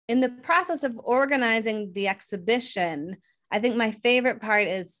in the process of organizing the exhibition, I think my favorite part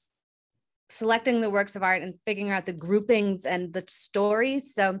is selecting the works of art and figuring out the groupings and the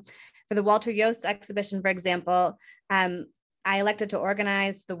stories. So for the Walter Yost exhibition, for example, I elected to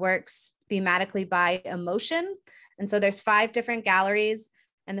organize the works thematically by emotion. And so there's 5 different galleries.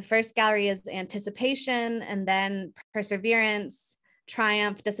 And the first gallery is anticipation, and then perseverance,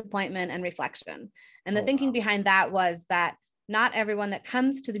 triumph, disappointment, and reflection. And the thinking behind that was that not everyone that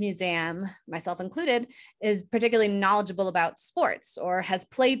comes to the museum, myself included, is particularly knowledgeable about sports or has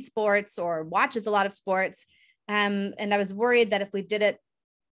played sports or watches a lot of sports. And I was worried that if we did it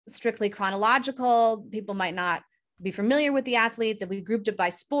strictly chronological, people might not be familiar with the athletes. If we grouped it by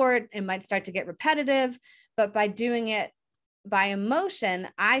sport, it might start to get repetitive. But by doing it by emotion,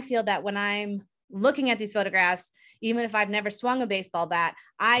 I feel that when I'm looking at these photographs, even if I've never swung a baseball bat,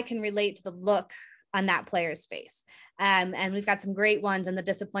 I can relate to the look on that player's face. And we've got some great ones in the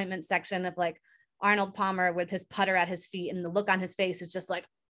disappointment section of like Arnold Palmer with his putter at his feet, and the look on his face is just like,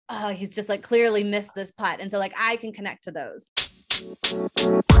 oh, he's just like clearly missed this putt. And so like I can connect to those.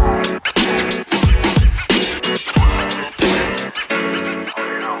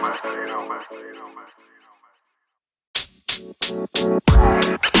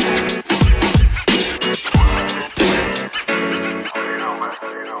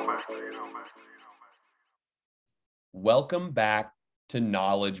 Welcome back to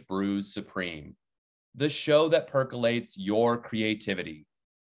Knowledge Brews Supreme, the show that percolates your creativity.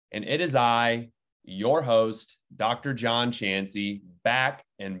 And it is I, your host, Dr. John Chansey, back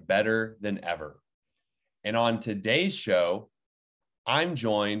and better than ever. And on today's show, I'm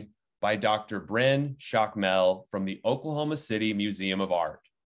joined by Dr. Bryn Schockmel from the Oklahoma City Museum of Art.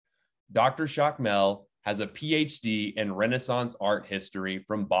 Dr. Schockmel has a PhD in Renaissance art history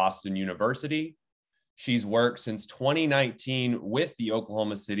from Boston University. She's worked since 2019 with the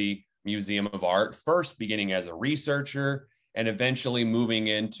Oklahoma City Museum of Art, first beginning as a researcher and eventually moving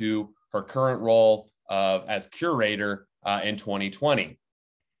into her current role as curator in 2020.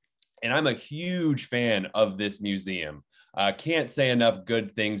 And I'm a huge fan of this museum. Can't say enough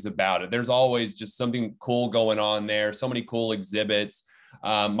good things about it. There's always just something cool going on there, so many cool exhibits.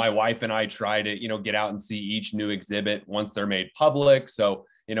 My wife and I try to, get out and see each new exhibit once they're made public. So,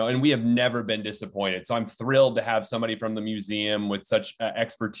 and we have never been disappointed. So I'm thrilled to have somebody from the museum with such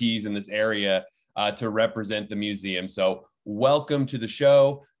expertise in this area to represent the museum. So welcome to the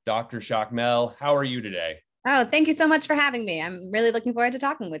show, Dr. Schockmel. How are you today? Oh, thank you so much for having me. I'm really looking forward to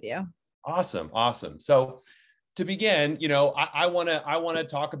talking with you. Awesome. So to begin, I want to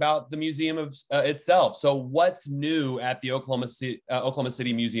talk about the museum itself. So what's new at the Oklahoma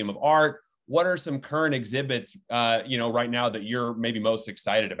City Museum of Art? What are some current exhibits, right now that you're maybe most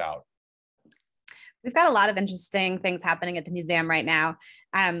excited about? We've got a lot of interesting things happening at the museum right now.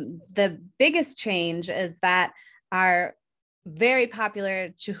 The biggest change is that our very popular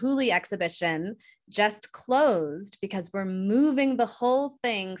Chihuly exhibition just closed because we're moving the whole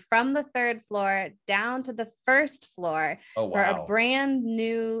thing from the 3rd floor down to the 1st floor for a brand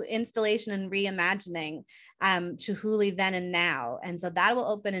new installation and reimagining, Chihuly Then and Now. And so that will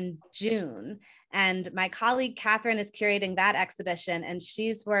open in June. And my colleague Catherine is curating that exhibition, and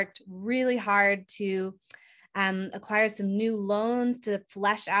she's worked really hard to acquire some new loans to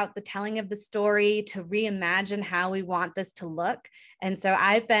flesh out the telling of the story, to reimagine how we want this to look. And so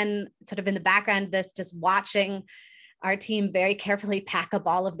I've been sort of in the background of this, just watching our team very carefully pack up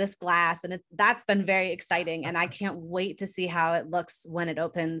all of this glass. And that's been very exciting. And I can't wait to see how it looks when it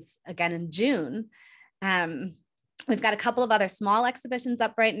opens again in June. We've got a couple of other small exhibitions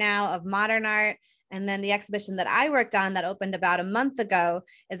up right now of modern art. And then the exhibition that I worked on that opened about a month ago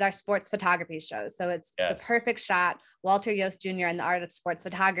is our sports photography show. So it's The Perfect Shot, Walter Yost Jr. and the Art of Sports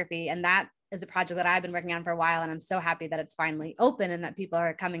Photography. And that is a project that I've been working on for a while. And I'm so happy that it's finally open and that people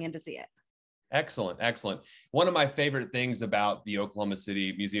are coming in to see it. Excellent. One of my favorite things about the Oklahoma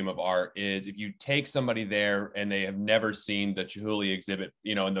City Museum of Art is if you take somebody there and they have never seen the Chihuly exhibit,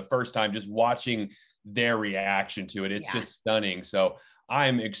 and the first time just watching their reaction to it, it's just stunning. So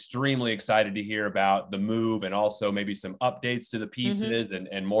I'm extremely excited to hear about the move and also maybe some updates to the pieces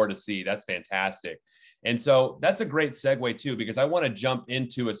and more to see. That's fantastic. And so that's a great segue too, because I want to jump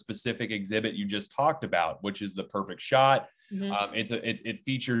into a specific exhibit you just talked about, which is The Perfect Shot. It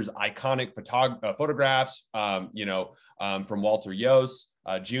features iconic photographs, from Walter Yost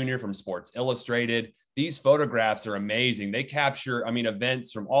Jr. from Sports Illustrated. These photographs are amazing. They capture,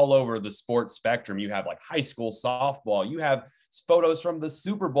 events from all over the sports spectrum. You have like high school softball. You have photos from the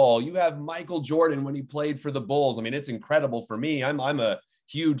Super Bowl. You have Michael Jordan when he played for the Bulls. It's incredible for me. I'm a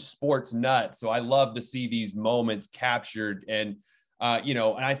huge sports nut, so I love to see these moments captured. And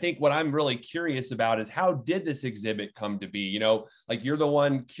And I think what I'm really curious about is how did this exhibit come to be? Like you're the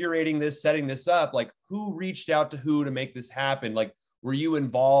one curating this, setting this up. Like who reached out to who to make this happen? Like, were you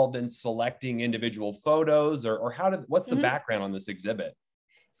involved in selecting individual photos, or what's the background on this exhibit?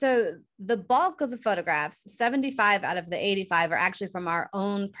 So the bulk of the photographs, 75 out of the 85, are actually from our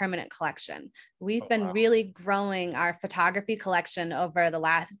own permanent collection. We've been really growing our photography collection over the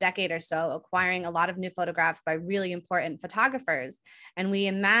last decade or so, acquiring a lot of new photographs by really important photographers. And we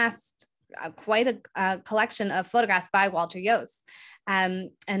amassed quite a collection of photographs by Walter Yost.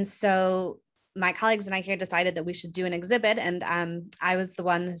 And so my colleagues and I here decided that we should do an exhibit. And I was the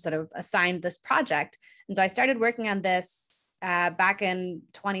one who sort of assigned this project. And so I started working on this back in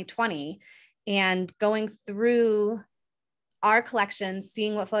 2020, and going through our collection,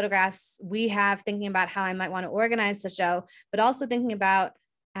 seeing what photographs we have, thinking about how I might want to organize the show, but also thinking about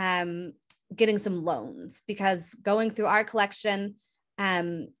getting some loans, because going through our collection,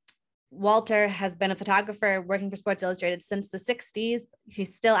 Walter has been a photographer working for Sports Illustrated since the 60s.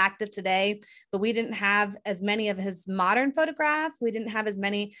 He's still active today, but we didn't have as many of his modern photographs. We didn't have as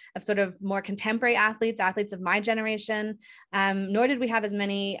many of sort of more contemporary athletes of my generation, nor did we have as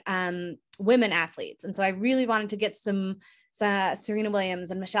many women athletes. And so I really wanted to get some Serena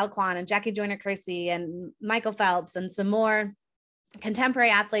Williams and Michelle Kwan and Jackie Joyner-Kersee and Michael Phelps and some more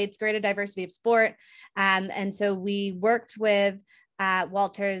contemporary athletes, greater diversity of sport. And so we worked with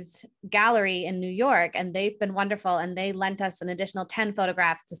Walter's gallery in New York, and they've been wonderful. And they lent us an additional 10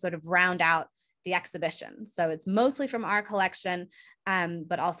 photographs to sort of round out the exhibition. So it's mostly from our collection,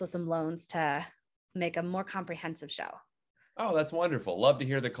 but also some loans to make a more comprehensive show. Oh, that's wonderful. Love to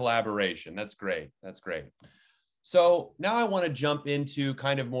hear the collaboration. That's great. That's great. So now I want to jump into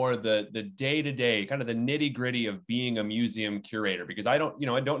kind of more the day-to-day, kind of the nitty-gritty of being a museum curator, because I don't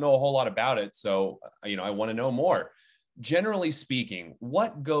know a whole lot about it. So, I want to know more. Generally speaking,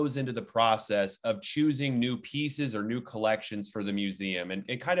 what goes into the process of choosing new pieces or new collections for the museum?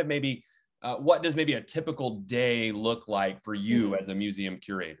 And kind of maybe what does maybe a typical day look like for you as a museum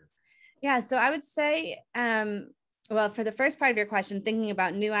curator? Yeah, so I would say, well, for the first part of your question, thinking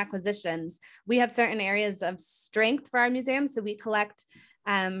about new acquisitions, we have certain areas of strength for our museum. So we collect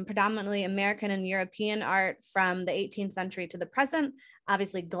predominantly American and European art from the 18th century to the present.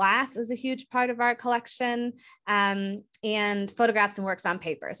 Obviously, glass is a huge part of our collection, and photographs and works on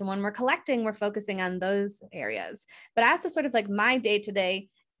paper. So when we're collecting, we're focusing on those areas. But as to sort of like my day-to-day,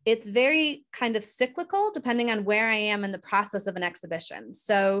 it's very kind of cyclical depending on where I am in the process of an exhibition.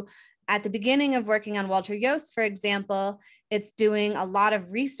 So at the beginning of working on Walter Yost, for example, it's doing a lot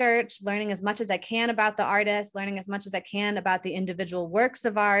of research, learning as much as I can about the artist, learning as much as I can about the individual works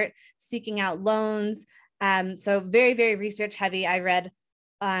of art, seeking out loans. So very, very research heavy. I read,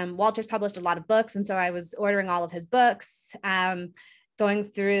 Walter's published a lot of books, and so I was ordering all of his books, going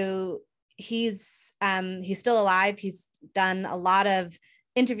through, he's still alive. He's done a lot of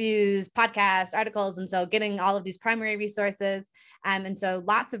interviews, podcasts, articles. And so getting all of these primary resources. And so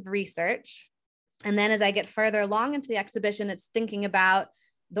lots of research. And then as I get further along into the exhibition, it's thinking about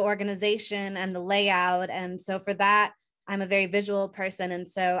the organization and the layout. And so for that, I'm a very visual person. And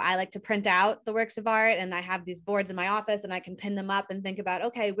so I like to print out the works of art, and I have these boards in my office, and I can pin them up and think about,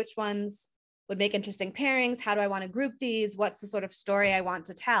 okay, which ones would make interesting pairings? How do I want to group these? What's the sort of story I want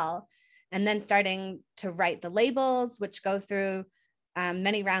to tell? And then starting to write the labels, which go through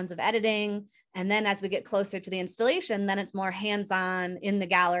many rounds of editing. And then as we get closer to the installation, then it's more hands-on in the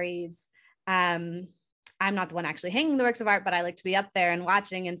galleries. I'm not the one actually hanging the works of art, but I like to be up there and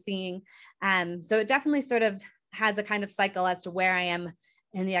watching and seeing. So it definitely sort of has a kind of cycle as to where I am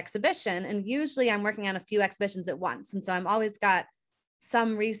in the exhibition. And usually I'm working on a few exhibitions at once. And so I'm always got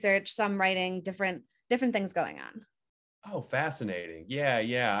some research, some writing, different things going on. Oh, fascinating.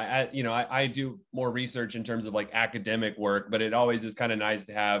 Yeah. I do more research in terms of like academic work, but it always is kind of nice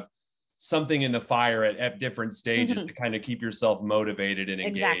to have something in the fire at different stages to kind of keep yourself motivated and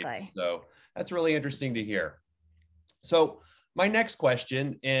engaged. Exactly. So that's really interesting to hear. So my next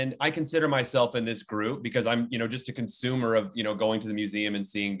question, and I consider myself in this group because I'm, just a consumer of, going to the museum and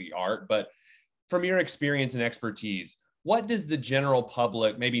seeing the art, but from your experience and expertise, what does the general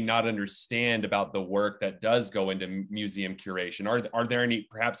public maybe not understand about the work that does go into museum curation? Are there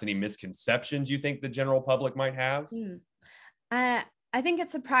perhaps any misconceptions you think the general public might have? I think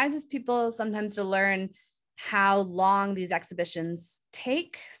it surprises people sometimes to learn how long these exhibitions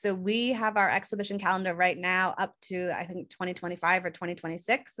take. So we have our exhibition calendar right now up to, I think, 2025 or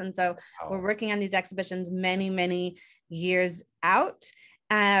 2026. And so we're working on these exhibitions many, many years out.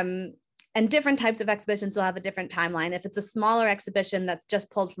 And different types of exhibitions will have a different timeline. If it's a smaller exhibition that's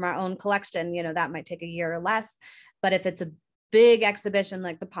just pulled from our own collection, that might take a year or less. But if it's a big exhibition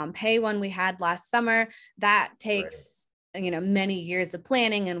like the Pompeii one we had last summer, that takes, many years of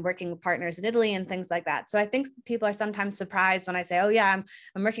planning and working with partners in Italy and things like that. So I think people are sometimes surprised when I say, oh yeah,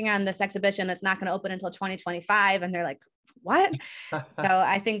 I'm working on this exhibition. It's not going to open until 2025. And they're like, what? So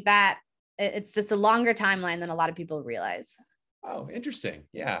I think that it's just a longer timeline than a lot of people realize. Oh, interesting.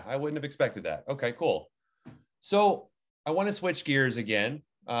 Yeah, I wouldn't have expected that. Okay, cool. So I want to switch gears again.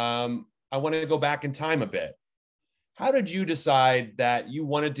 I want to go back in time a bit. How did you decide that you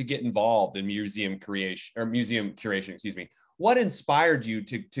wanted to get involved in museum curation, excuse me? What inspired you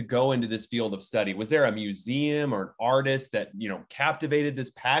to go into this field of study? Was there a museum or an artist that, captivated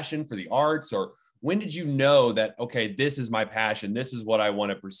this passion for the arts? Or when did you know that, okay, this is my passion, this is what I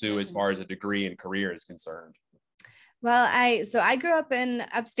want to pursue as far as a degree and career is concerned? Well, I grew up in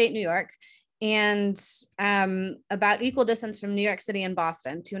upstate New York, and about equal distance from New York City and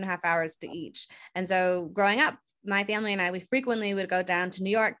Boston, 2.5 hours to each. And so growing up, my family and I, we frequently would go down to New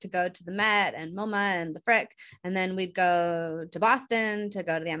York to go to the Met and MoMA and the Frick. And then we'd go to Boston to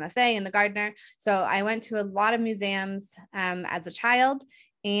go to the MFA and the Gardner. So I went to a lot of museums as a child.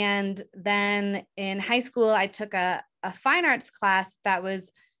 And then in high school, I took a fine arts class that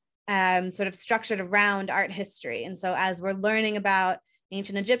was sort of structured around art history. And so as we're learning about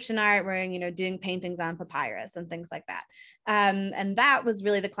ancient Egyptian art, we're, doing paintings on papyrus and things like that. And that was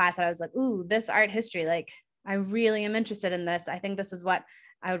really the class that I was like, ooh, this art history, like, I really am interested in this. I think this is what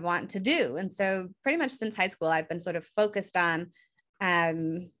I would want to do. And so pretty much since high school, I've been sort of focused on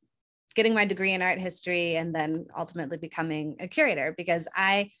getting my degree in art history and then ultimately becoming a curator, because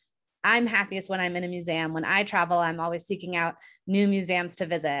I'm happiest when I'm in a museum. When I travel, I'm always seeking out new museums to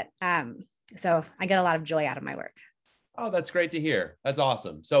visit. So I get a lot of joy out of my work. Oh, that's great to hear. That's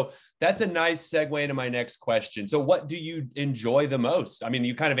awesome. So that's a nice segue into my next question. So what do you enjoy the most? I mean,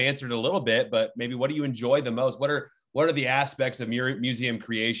 you kind of answered a little bit, but maybe what do you enjoy the most? What are the aspects of museum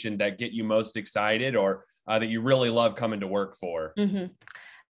creation that get you most excited, or that you really love coming to work for? Mm-hmm.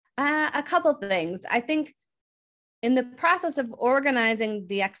 A couple of things. I think in the process of organizing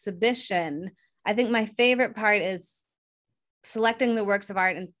the exhibition, I think my favorite part is selecting the works of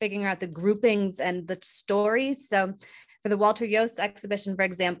art and figuring out the groupings and the stories. So for the Walter Yost exhibition, for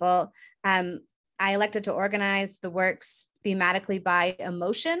example, I elected to organize the works thematically by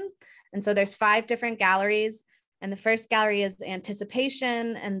emotion. And so there's 5 different galleries. And the first gallery is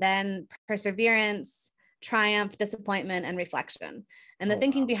anticipation, and then perseverance, triumph, disappointment, and reflection. And the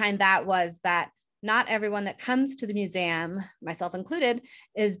thinking behind that was that not everyone that comes to the museum, myself included,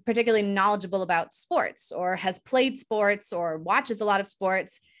 is particularly knowledgeable about sports or has played sports or watches a lot of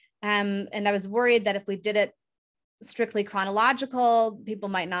sports. And I was worried that if we did it strictly chronological, people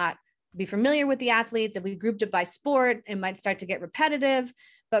might not be familiar with the athletes. If we grouped it by sport, it might start to get repetitive.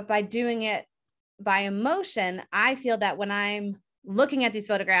 But by doing it by emotion, I feel that when I'm looking at these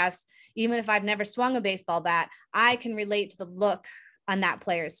photographs, even if I've never swung a baseball bat, I can relate to the look on that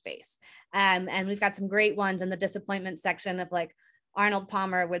player's face. And we've got some great ones in the disappointment section of like Arnold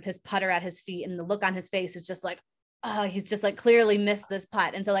Palmer with his putter at his feet, and the look on his face is just like, oh, he's just like clearly missed this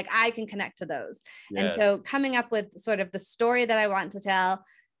putt. And so like I can connect to those. Yes. And so coming up with sort of the story that I want to tell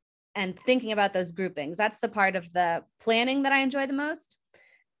and thinking about those groupings, that's the part of the planning that I enjoy the most.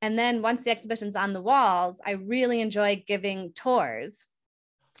 And then once the exhibition's on the walls, I really enjoy giving tours.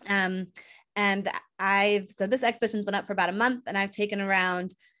 And so this exhibition's been up for about a month, and I've taken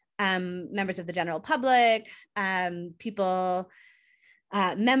around members of the general public, people,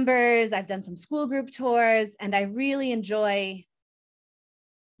 members. I've done some school group tours, and I really enjoy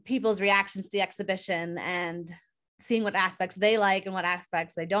people's reactions to the exhibition and seeing what aspects they like and what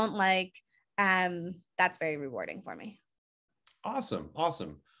aspects they don't like. That's very rewarding for me. Awesome.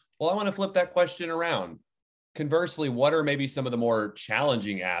 Well, I want to flip that question around. Conversely, what are maybe some of the more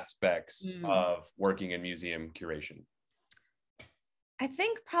challenging aspects of working in museum curation? I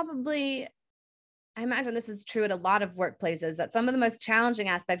think probably, I imagine this is true at a lot of workplaces, that some of the most challenging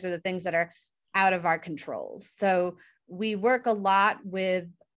aspects are the things that are out of our control. So we work a lot with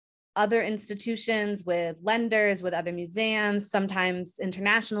other institutions, with lenders, with other museums, sometimes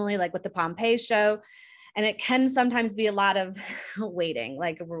internationally, like with the Pompeii show. And it can sometimes be a lot of waiting,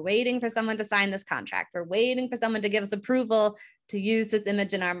 like we're waiting for someone to sign this contract. We're waiting for someone to give us approval to use this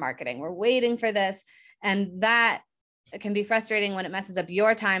image in our marketing. We're waiting for this. And that can be frustrating when it messes up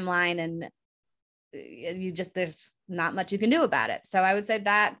your timeline and there's not much you can do about it. So I would say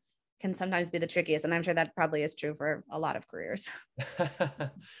that can sometimes be the trickiest. And I'm sure that probably is true for a lot of careers.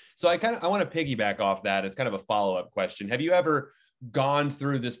 So I want to piggyback off that as kind of a follow-up question. Have you ever gone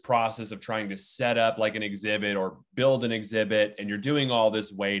through this process of trying to set up like an exhibit or build an exhibit, and you're doing all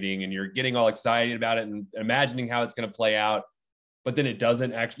this waiting and you're getting all excited about it and imagining how it's going to play out, but then it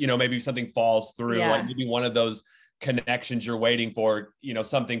doesn't actually, maybe something falls through, like maybe one of those connections you're waiting for,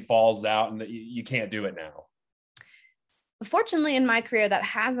 something falls out and you can't do it now. Fortunately, in my career, that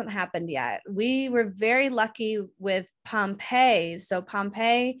hasn't happened yet. We were very lucky with Pompeii. So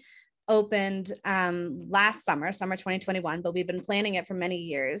Pompeii opened last summer 2021, but we've been planning it for many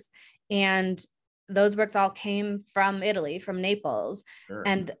years. And those works all came from Italy, from Naples. Sure.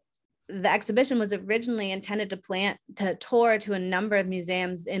 And the exhibition was originally intended to tour to a number of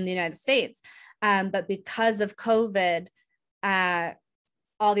museums in the United States. But because of COVID,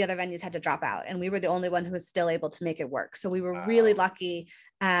 all the other venues had to drop out, and we were the only one who was still able to make it work. So we were really lucky.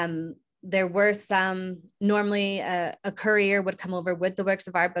 There were normally a courier would come over with the works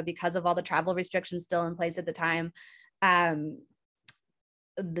of art, but because of all the travel restrictions still in place at the time,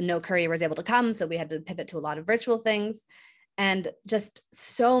 no courier was able to come. So we had to pivot to a lot of virtual things, and just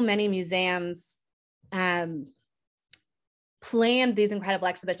so many museums planned these incredible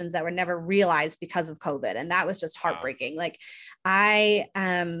exhibitions that were never realized because of COVID. And that was just heartbreaking. Like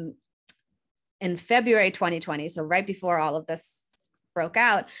in February 2020, so right before all of this broke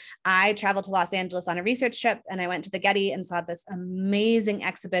out, I traveled to Los Angeles on a research trip, and I went to the Getty and saw this amazing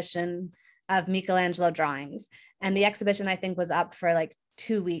exhibition of Michelangelo drawings. And the exhibition, I think, was up for like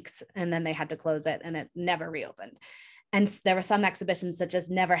 2 weeks, and then they had to close it and it never reopened. And there were some exhibitions that just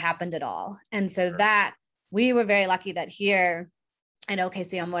never happened at all. And so we were very lucky that here in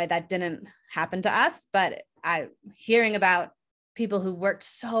OKC that didn't happen to us, but hearing about people who worked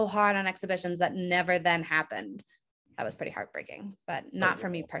so hard on exhibitions that never then happened, that was pretty heartbreaking, but not for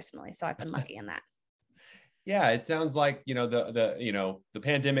me personally. So I've been lucky in that. Yeah, it sounds like, the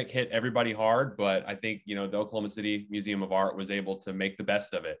pandemic hit everybody hard, but I think, the Oklahoma City Museum of Art was able to make the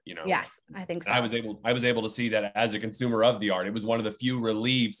best of it, Yes, I think so. I was able to see that as a consumer of the art. It was one of the few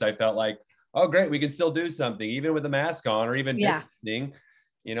reliefs I felt like, oh, great, we can still do something, even with a mask on or even distancing.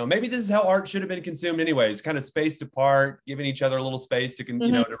 Maybe this is how art should have been consumed anyways, kind of spaced apart, giving each other a little space to,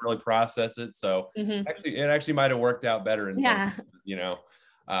 to really process it. So actually, it actually might've worked out better in some cases,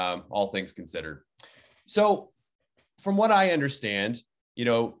 all things considered. So from what I understand,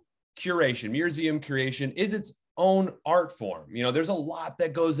 curation, museum curation is its own art form. There's a lot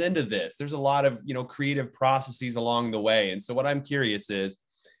that goes into this. There's a lot of, creative processes along the way. And so what I'm curious is,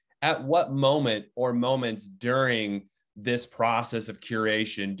 at what moment or moments during this process of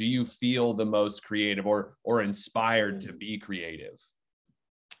curation do you feel the most creative or inspired to be creative?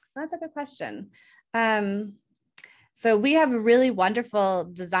 That's a good question. So we have a really wonderful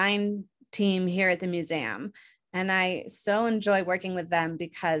design team here at the museum, and I so enjoy working with them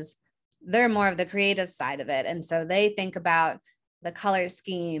because they're more of the creative side of it. And so they think about the color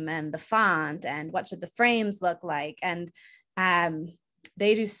scheme and the font and what should the frames look like. And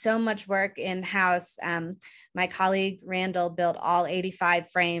they do so much work in-house. My colleague Randall built all 85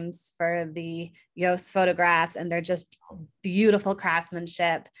 frames for the Yost photographs, and they're just beautiful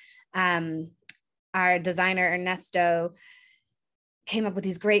craftsmanship. Our designer Ernesto came up with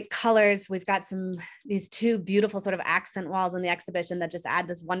these great colors. We've got these two beautiful sort of accent walls in the exhibition that just add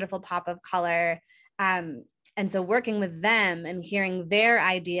this wonderful pop of color. And so working with them and hearing their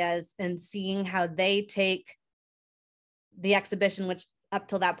ideas and seeing how they take the exhibition, which up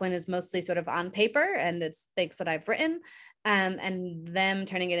till that point is mostly sort of on paper and it's things that I've written, and them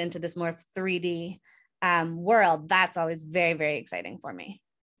turning it into this more 3D world, that's always very, very exciting for me.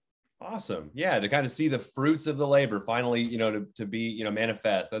 Awesome. Yeah. To kind of see the fruits of the labor finally, to be,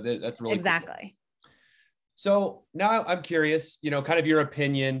 manifest. That's really exactly. Cool. So now I'm curious, kind of your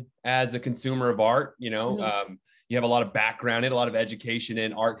opinion as a consumer of art, you have a lot of background in, a lot of education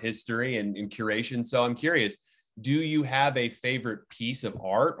in art history and curation. So I'm curious, do you have a favorite piece of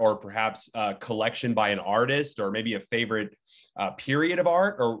art or perhaps a collection by an artist or maybe a favorite period of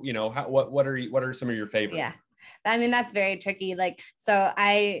art or, what are some of your favorites? Yeah. I mean, that's very tricky. So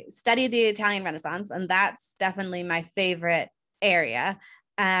I studied the Italian Renaissance, and that's definitely my favorite area.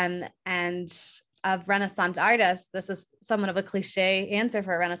 And of Renaissance artists, this is somewhat of a cliche answer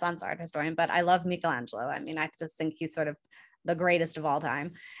for a Renaissance art historian, but I love Michelangelo. I mean, I just think he's sort of the greatest of all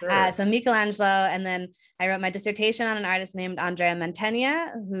time. Sure. So Michelangelo, and then I wrote my dissertation on an artist named Andrea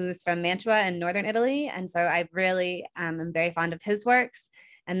Mantegna, who's from Mantua in Northern Italy. And so I really am very fond of his works.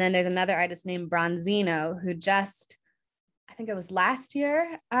 And then there's another artist named Bronzino who I think it was last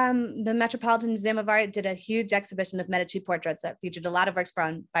year, the Metropolitan Museum of Art did a huge exhibition of Medici portraits that featured a lot of works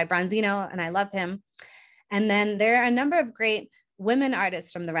by Bronzino, and I love him. And then there are a number of great women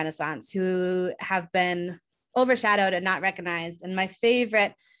artists from the Renaissance who have been overshadowed and not recognized. And my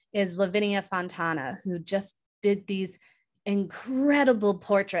favorite is Lavinia Fontana, who just did these incredible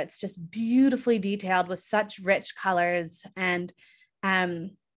portraits, just beautifully detailed with such rich colors. And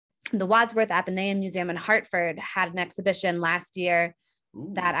the Wadsworth Atheneum Museum in Hartford had an exhibition last year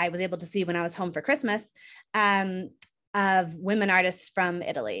that I was able to see when I was home for Christmas, of women artists from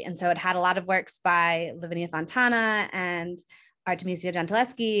Italy. And so it had a lot of works by Lavinia Fontana and Artemisia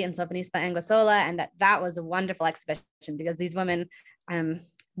Gentileschi and Sofonisba Anguissola. And that was a wonderful exhibition because these women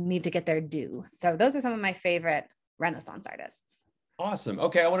need to get their due. So those are some of my favorite Renaissance artists. Awesome.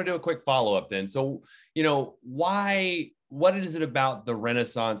 Okay, I want to do a quick follow-up then. So, what is it about the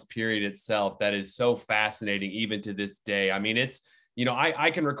Renaissance period itself that is so fascinating even to this day? I mean, it's,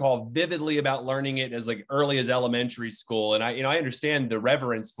 I can recall vividly about learning it as like early as elementary school. And I understand the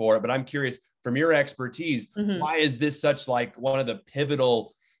reverence for it, but I'm curious from your expertise, why is this such like one of the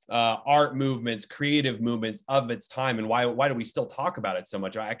pivotal art movements, creative movements of its time? And why do we still talk about it so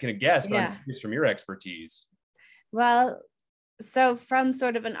much? I can guess, but I'm curious from your expertise. Well, so from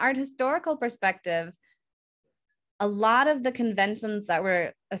sort of an art historical perspective, a lot of the conventions that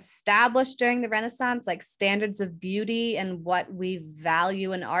were established during the Renaissance, like standards of beauty and what we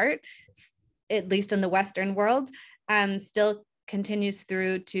value in art, at least in the Western world, still continues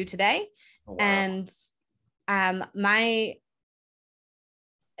through to today. Oh, wow. And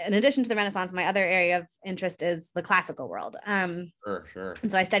in addition to the Renaissance, my other area of interest is the classical world. Sure.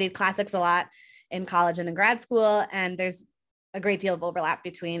 And so I studied classics a lot in college and in grad school, and there's a great deal of overlap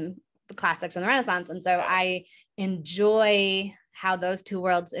between the classics and the Renaissance. And so I enjoy how those two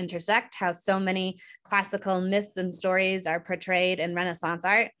worlds intersect, how so many classical myths and stories are portrayed in Renaissance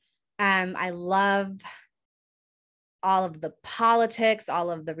art. I love all of the politics, all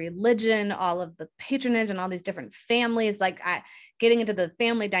of the religion, all of the patronage, and all these different families, getting into the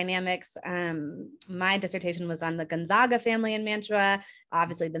family dynamics. My dissertation was on the Gonzaga family in Mantua,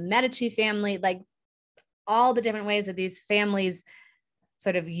 obviously the Medici family, like all the different ways that these families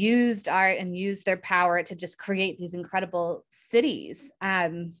sort of used art and used their power to just create these incredible cities.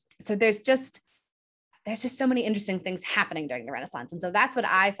 So there's just so many interesting things happening during the Renaissance. And so that's what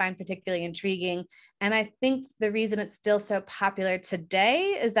I find particularly intriguing. And I think the reason it's still so popular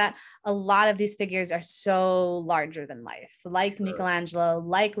today is that a lot of these figures are so larger than life, like Michelangelo,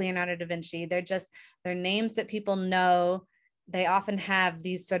 like Leonardo da Vinci. They're names that people know. They often have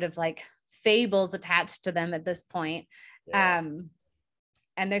these sort of like fables attached to them at this point. Yeah.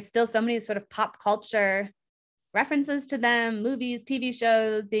 And there's still so many sort of pop culture references to them, movies, TV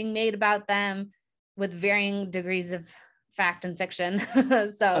shows being made about them with varying degrees of fact and fiction.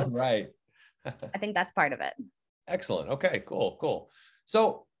 So right. I think that's part of it. Excellent. Okay, cool.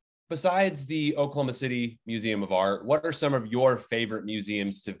 So besides the Oklahoma City Museum of Art, what are some of your favorite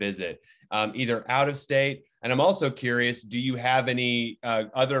museums to visit, either out of state? And I'm also curious, do you have any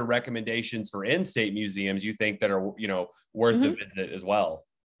other recommendations for in-state museums you think that are, worth the visit as well?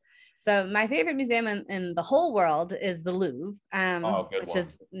 So my favorite museum in the whole world is the Louvre, which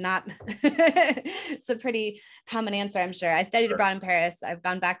is not, it's a pretty common answer, I'm sure. I studied abroad in Paris. I've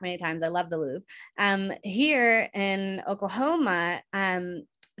gone back many times. I love the Louvre. Here in Oklahoma,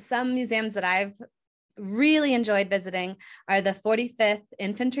 some museums that I've really enjoyed visiting are the 45th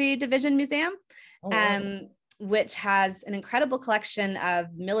Infantry Division Museum, which has an incredible collection of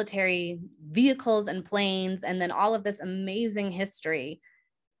military vehicles and planes, and then all of this amazing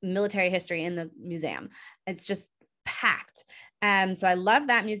military history in the museum. It's just packed. So I love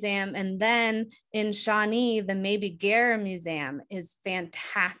that museum. And then in Shawnee, the Maybe Guerre Museum is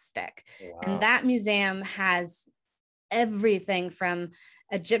fantastic. Wow. And that museum has everything from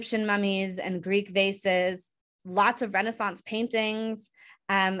Egyptian mummies and Greek vases, lots of Renaissance paintings,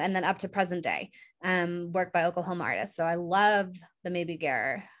 and then up to present day work by Oklahoma artists. So I love the Maybe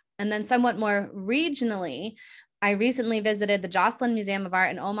Guerre. And then somewhat more regionally, I recently visited the Joslin Museum of Art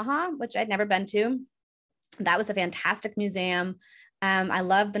in Omaha, which I'd never been to. That was a fantastic museum. I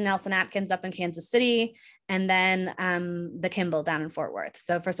love the Nelson Atkins up in Kansas City, and then the Kimball down in Fort Worth.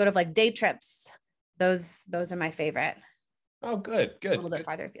 So for sort of like day trips, those are my favorite. Oh, good. A little bit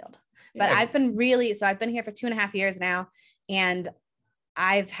farther afield. But yeah. I've been here for 2.5 years now, and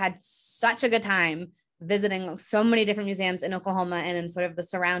I've had such a good time visiting so many different museums in Oklahoma and in sort of the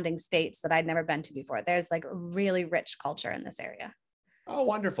surrounding states that I'd never been to before. There's like a really rich culture in this area. Oh,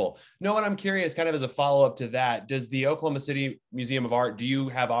 wonderful. No, and I'm curious, kind of as a follow-up to that, does the Oklahoma City Museum of Art, do you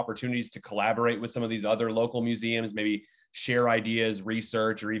have opportunities to collaborate with some of these other local museums, maybe share ideas,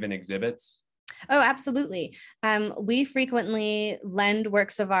 research, or even exhibits? Oh, absolutely. We frequently lend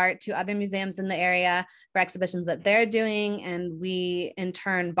works of art to other museums in the area for exhibitions that they're doing. And we in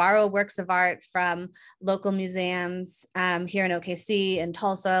turn borrow works of art from local museums here in OKC and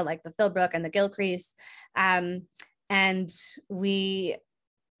Tulsa, like the Philbrook and the Gilcrease. And we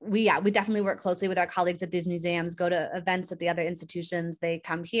definitely work closely with our colleagues at these museums, go to events at the other institutions. They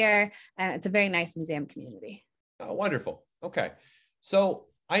come here, and it's a very nice museum community. Oh, wonderful. Okay. So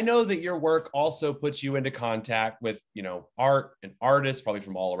I know that your work also puts you into contact with, art and artists, probably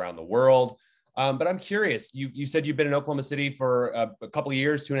from all around the world. But I'm curious, you said you've been in Oklahoma City for a couple of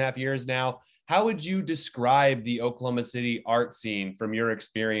years, 2.5 years now. How would you describe the Oklahoma City art scene from your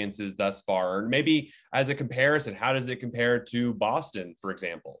experiences thus far? Or maybe as a comparison, how does it compare to Boston, for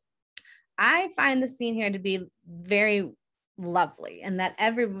example? I find the scene here to be very lovely, and that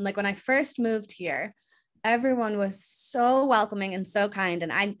everyone, like when I first moved here, everyone was so welcoming and so kind.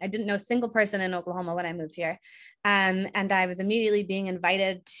 And I didn't know a single person in Oklahoma when I moved here. And I was immediately being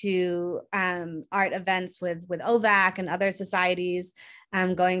invited to art events with OVAC and other societies,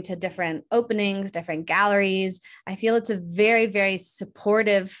 going to different openings, different galleries. I feel it's a very, very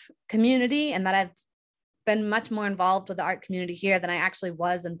supportive community, and that I've been much more involved with the art community here than I actually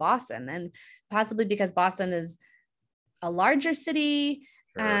was in Boston. And possibly because Boston is a larger city.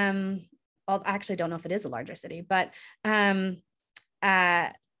 Sure. Well, I actually don't know if it is a larger city, but I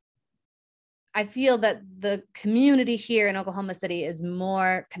feel that the community here in Oklahoma City is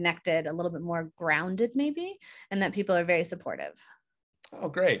more connected, a little bit more grounded maybe, and that people are very supportive. Oh,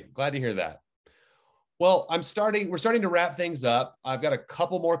 great. Glad to hear that. Well, we're starting to wrap things up. I've got a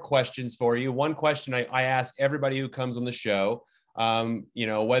couple more questions for you. One question I ask everybody who comes on the show,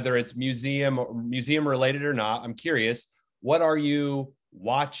 whether it's museum related or not, I'm curious, what are you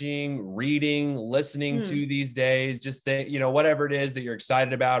watching, reading, listening to these days? Just whatever it is that you're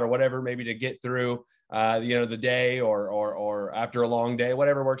excited about, or whatever, maybe to get through, the day or after a long day,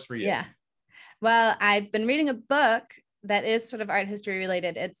 whatever works for you. Yeah. Well, I've been reading a book that is sort of art history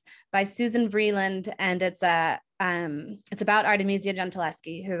related. It's by Susan Vreeland, and it's about Artemisia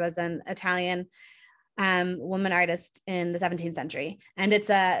Gentileschi, who was an Italian woman artist in the 17th century. And it's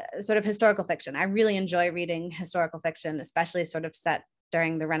a sort of historical fiction. I really enjoy reading historical fiction, especially sort of set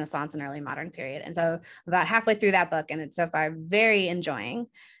during the Renaissance and early modern period. And so about halfway through that book, and it's so far very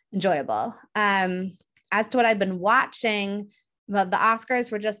enjoyable. As to what I've been watching, well, the Oscars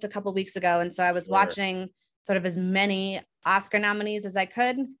were just a couple weeks ago. And so I was watching sort of as many Oscar nominees as I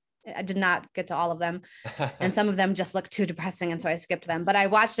could. I did not get to all of them. And some of them just looked too depressing. And so I skipped them, but I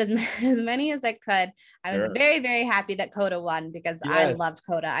watched as many as I could. I was very, very happy that Coda won, because I loved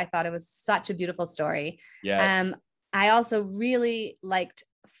Coda. I thought it was such a beautiful story. Yes. I also really liked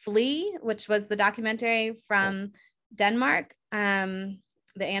Flea, which was the documentary from Denmark, the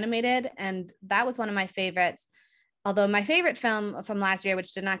animated. And that was one of my favorites. Although my favorite film from last year,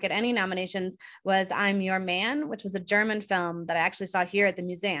 which did not get any nominations, was I'm Your Man, which was a German film that I actually saw here at the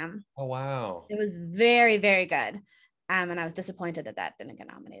museum. Oh, wow. It was very, very good. And I was disappointed that didn't get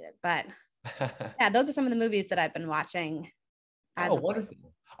nominated. But yeah, those are some of the movies that I've been watching. Wonderful.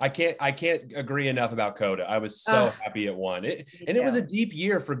 I can't agree enough about Coda. I was so happy it won. It was a deep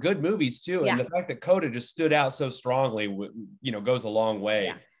year for good movies too. Yeah. And the fact that Coda just stood out so strongly, goes a long way.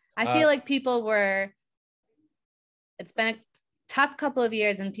 Yeah. I feel like it's been a tough couple of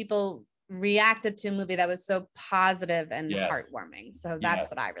years, and people reacted to a movie that was so positive and heartwarming. So that's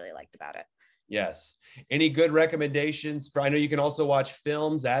what I really liked about it. Yes. Any good recommendations I know you can also watch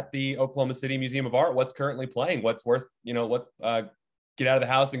films at the Oklahoma City Museum of Art. What's currently playing? What's worth, get out of the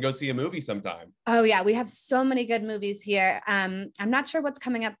house and go see a movie sometime? Oh yeah. We have so many good movies here. I'm not sure what's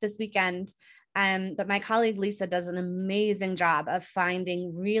coming up this weekend. But my colleague Lisa does an amazing job of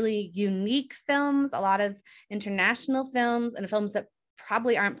finding really unique films, a lot of international films, and films that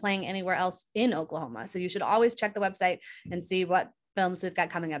probably aren't playing anywhere else in Oklahoma. So you should always check the website and see what films we've got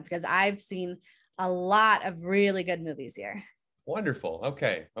coming up, because I've seen a lot of really good movies here. Wonderful.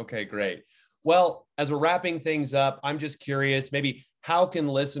 Okay, great. Well, as we're wrapping things up, I'm just curious, maybe how can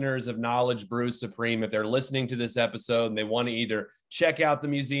listeners of Knowledge Brews Supreme, if they're listening to this episode and they want to either check out the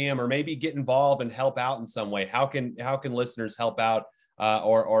museum or maybe get involved and help out in some way, how can listeners help out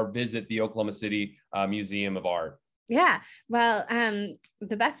or visit the Oklahoma City Museum of Art? Yeah, well,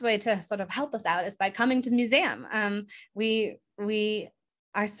 the best way to sort of help us out is by coming to the museum. We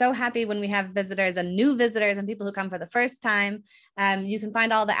are so happy when we have visitors and new visitors and people who come for the first time. You can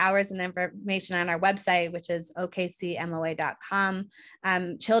find all the hours and information on our website, which is okcmoa.com.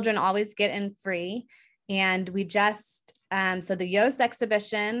 Children always get in free. And we just, so the Yost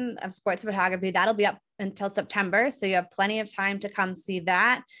exhibition of sports photography, that'll be up until September. So you have plenty of time to come see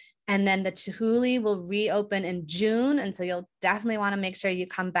that. And then the Chihuly will reopen in June. And so you'll definitely want to make sure you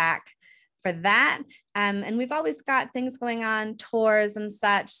come back for that. And we've always got things going on, tours and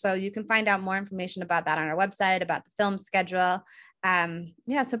such. So you can find out more information about that on our website, about the film schedule.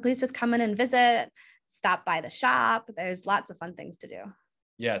 So please just come in and visit, stop by the shop. There's lots of fun things to do.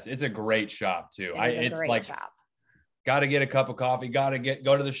 Yes, it's a great shop too. It's a great shop. Got to get a cup of coffee, go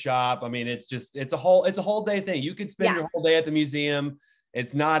to the shop. I mean, it's a whole day thing. You could spend your whole day at the museum.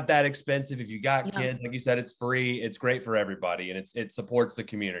 It's not that expensive. If you got kids, like you said, it's free. It's great for everybody, and it supports the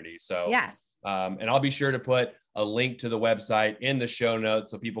community. So yes. And I'll be sure to put a link to the website in the show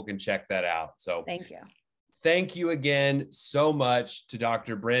notes so people can check that out. So thank you again so much to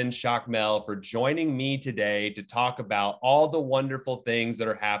Dr. Bryn Schockmel for joining me today to talk about all the wonderful things that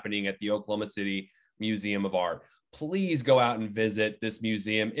are happening at the Oklahoma City Museum of Art. Please go out and visit this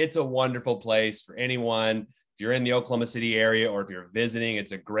museum. It's a wonderful place for anyone. If you're in the Oklahoma City area or if you're visiting,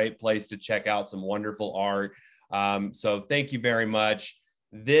 it's a great place to check out some wonderful art. So thank you very much.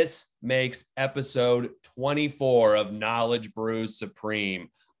 This makes episode 24 of Knowledge Brews Supreme.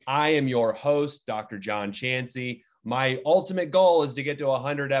 I am your host, Dr. John Chansey. My ultimate goal is to get to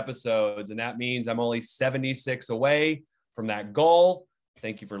 100 episodes, and that means I'm only 76 away from that goal.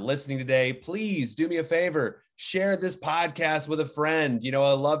 Thank you for listening today. Please do me a favor. Share this podcast with a friend,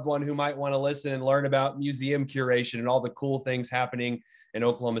 a loved one who might want to listen and learn about museum curation and all the cool things happening in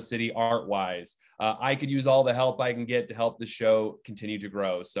Oklahoma City art-wise. I could use all the help I can get to help the show continue to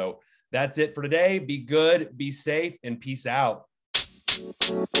grow. So that's it for today. Be good, be safe, and peace out.